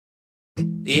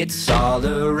It's all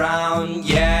around,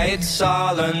 yeah, it's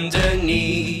all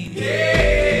underneath.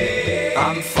 Yeah.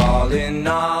 I'm falling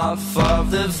off of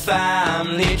the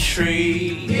family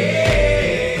tree.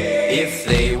 Yeah. If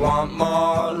they want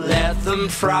more, let them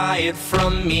pry it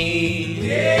from me.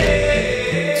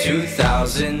 Yeah.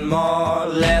 2,000 more,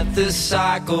 let the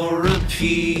cycle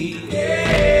repeat.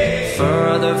 Yeah.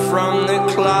 Further from the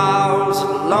clouds,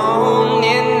 alone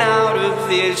and out of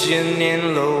vision,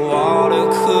 in the water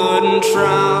couldn't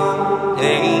drown.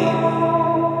 Hey.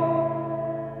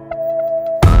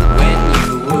 When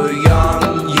you were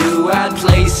young, you had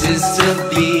places to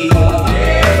be.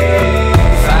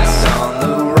 Fast on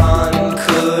the run,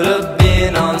 could have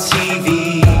been on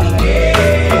TV.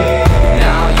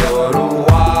 Now you're a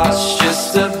wash,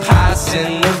 just a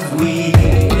passing of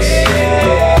weeks.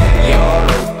 Your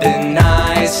open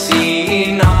eyes,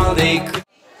 seeing all they could.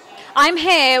 I'm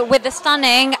here with the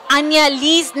stunning Anya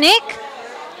Liesnik.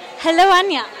 Hello,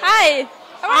 Anya. Hi.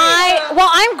 Well,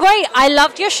 I'm great. I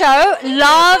loved your show.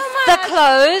 Love the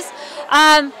clothes.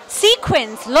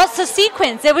 Sequins, lots of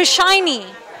sequins. It was shiny.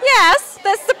 Yes,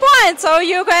 that's the point. So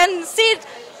you can see it.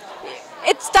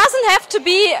 It doesn't have to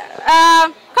be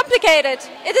complicated.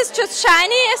 It is just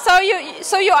shiny. So you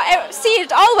see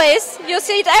it always. You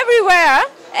see it everywhere,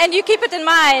 and you keep it in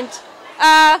mind.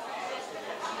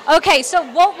 Okay, so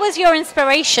what was your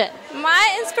inspiration?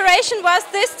 My inspiration was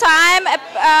this time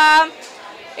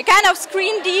a kind of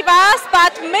screen divas,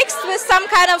 but mixed with some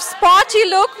kind of sporty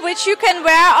look, which you can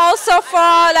wear also for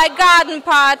like garden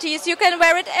parties. You can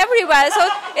wear it everywhere. So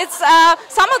it's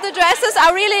some of the dresses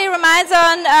are really reminds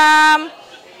on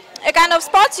a kind of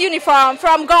sports uniform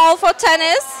from golf or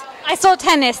tennis. I saw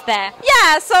tennis there.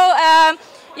 Yeah, so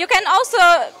you can also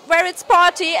wear it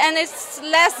sporty, and it's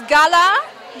less gala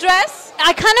dress.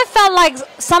 I kind of felt like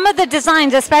some of the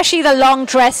designs, especially the long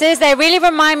dresses, they really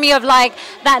remind me of like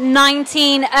that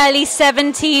early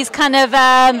 70s kind of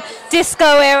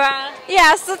disco era.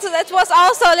 Yes, so that was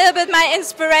also a little bit my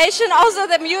inspiration. Also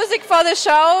the music for the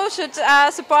show should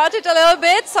support it a little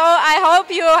bit. So I hope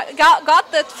you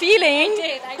got that feeling.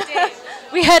 I did.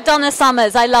 We heard Donna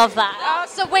Summers. I love that.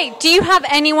 So wait, do you have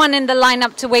anyone in the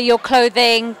lineup to wear your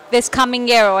clothing this coming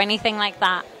year or anything like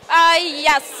that?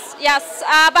 Yes,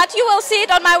 but you will see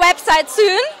it on my website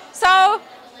soon, so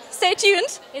stay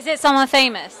tuned. Is it someone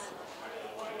famous?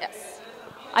 Yes.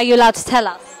 Are you allowed to tell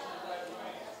us?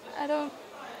 I don't.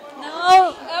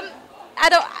 No.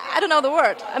 I don't know the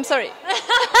word. I'm sorry.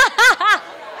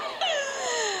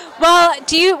 Well,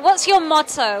 what's your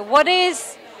motto? What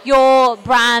is your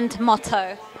brand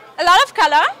motto? A lot of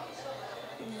color,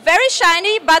 very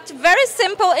shiny, but very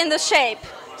simple in the shape.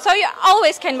 So you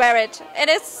always can wear it. It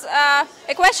is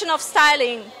a question of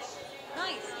styling.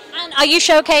 Nice. And are you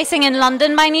showcasing in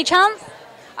London by any chance?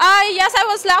 Yes, I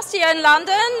was last year in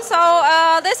London. So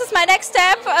this is my next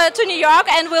step to New York,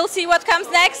 and we'll see what comes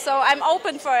next. So I'm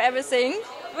open for everything.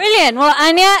 Brilliant. Well,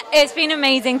 Anya, it's been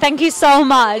amazing. Thank you so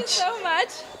much. Thank you so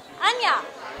much. Anya.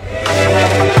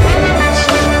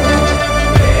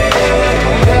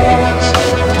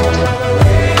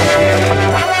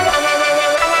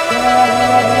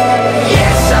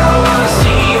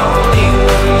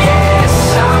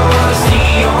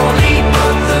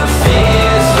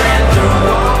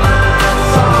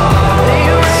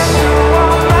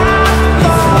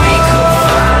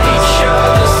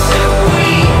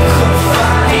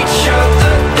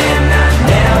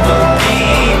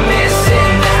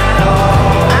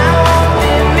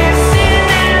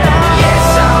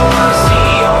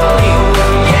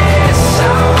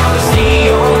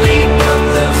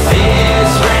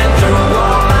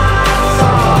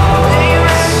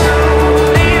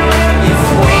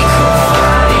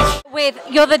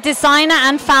 You're the designer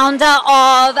and founder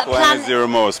of Planet Zero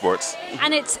Motorsports.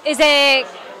 And is it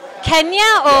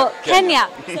Kenya or Kenya?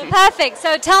 So perfect.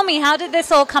 So tell me, how did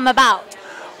this all come about?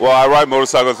 Well, I ride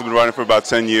motorcycles. I've been riding for about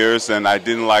 10 years, and I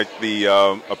didn't like the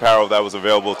apparel that was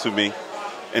available to me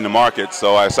in the market,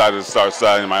 so I decided to start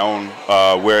styling my own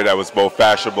wear that was both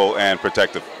fashionable and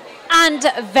protective. And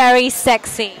very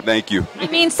sexy. Thank you. I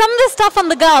mean, some of the stuff on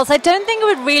the girls, I don't think it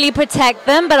would really protect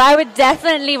them, but I would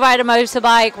definitely ride a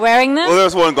motorbike wearing them. Well,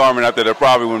 there's one garment out there that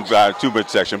probably wouldn't provide too much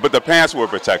protection, but the pants were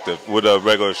protective with a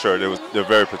regular shirt. They're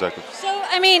very protective. So,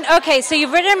 I mean, okay, so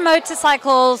you've ridden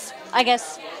motorcycles, I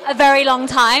guess, a very long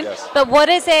time. Yes. But what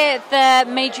is it that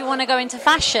made you want to go into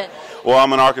fashion? Well,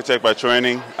 I'm an architect by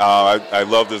training. I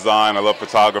love design. I love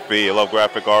photography. I love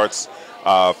graphic arts.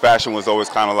 Fashion was always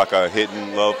kind of like a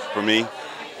hidden love for me,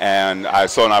 and I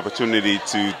saw an opportunity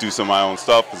to do some of my own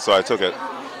stuff, and so I took it.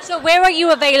 So So where are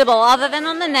you available other than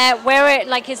on the net?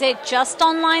 Is it just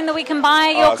online that we can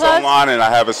buy your It's clothes? online, and I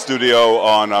have a studio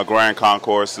on Grand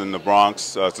Concourse in the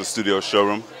Bronx. It's a studio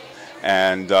showroom,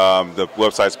 and the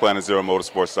website's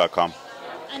planetzeromotorsports.com.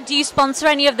 And do you sponsor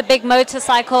any of the big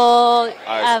motorcycle?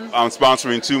 I'm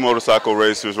sponsoring 2 motorcycle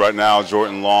racers right now,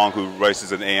 Jordan Long, who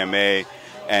races in AMA,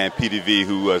 and PDV,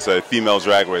 who is a female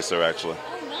drag racer, actually.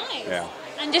 Oh, nice. Yeah.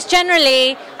 And just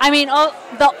generally, I mean,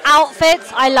 the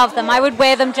outfits, I love them. I would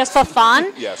wear them just for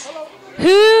fun. Yes.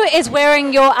 Who is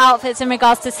wearing your outfits in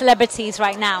regards to celebrities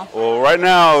right now? Well, right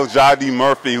now, Jody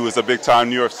Murphy, who is a big-time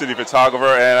New York City photographer,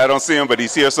 and I don't see him, but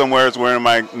he's here somewhere. He's wearing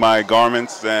my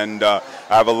garments, and I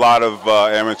have a lot of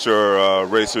amateur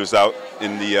racers out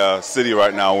in the city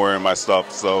right now wearing my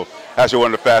stuff. So actually,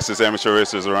 one of the fastest amateur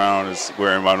racers around is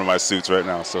wearing one of my suits right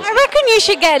now. So I reckon you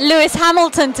should get Lewis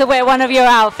Hamilton to wear one of your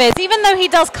outfits, even though he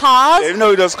does cars. even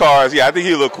though he does cars, yeah, I think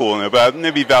he'd look cool in it. But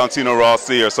maybe Valentino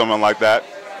Rossi or someone like that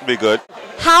would be good.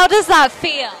 How does that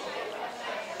feel?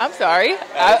 I'm sorry.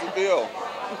 How does it feel?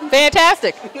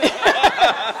 Fantastic.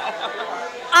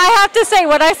 I have to say,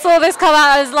 when I saw this come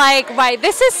out, I was like, right,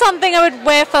 this is something I would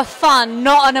wear for fun,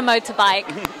 not on a motorbike.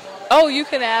 Oh, you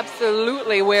can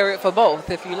absolutely wear it for both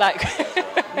if you like.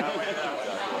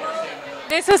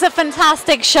 This was a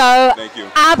fantastic show. Thank you.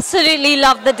 Absolutely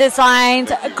love the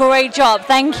designs. Great job.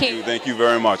 Thank you. Thank you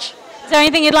very much. Is there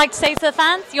anything you'd like to say to the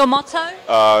fans? Your motto?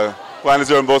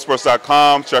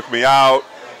 PlanetZeroMotorsports.com. Check me out.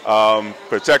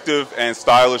 Protective and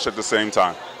stylish at the same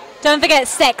time. Don't forget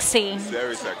sexy.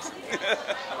 Very sexy.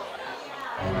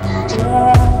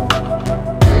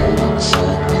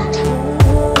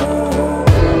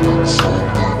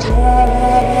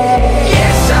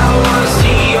 Yes, I was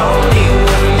the only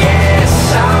one. Yes,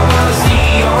 I was the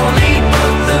only,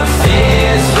 but the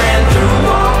fears ran through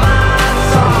all my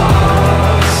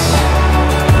thoughts.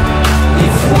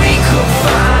 If we could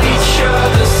find each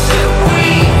other, said we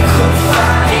could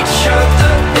find each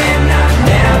other, then I'd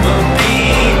never be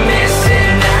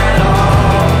missing at all.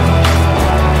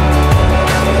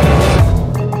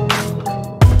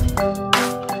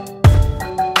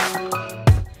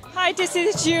 Hi, this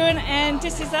is June, and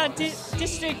this is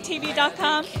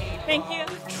DistrictTV.com. Thank you.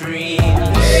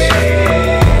 Dreams.